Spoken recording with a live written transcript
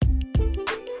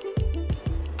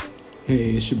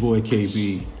Hey, it's your boy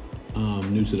KB.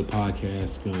 New to the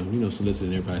podcast.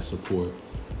 Soliciting everybody's support.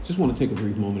 Just want to take a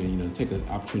brief moment and take an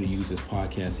opportunity to use this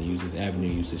podcast and use this avenue,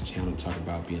 use this channel to talk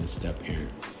about being a step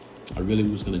parent. I really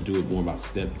was going to do it more about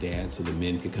stepdad so the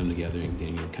men could come together and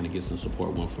kind of get some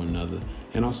support one for another,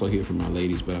 and also hear from our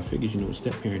ladies. But I figured,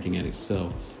 step parenting at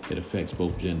itself, it affects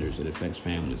both genders, it affects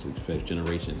families, it affects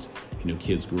generations.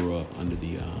 Kids grow up under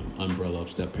the umbrella of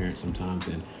step parents sometimes,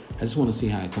 and I just want to see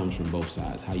how it comes from both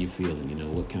sides, how you're feeling,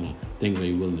 what kind of things are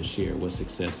you willing to share, what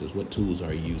successes, what tools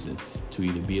are you using to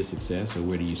either be a success or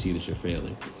where do you see that you're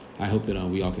failing. I hope that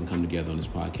we all can come together on this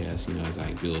podcast, as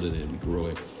I build it and we grow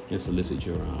it, and solicit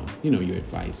your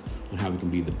advice on how we can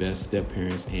be the best step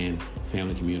parents and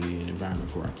family community and environment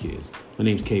for our kids. My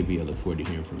name's KB. I look forward to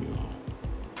hearing from you all.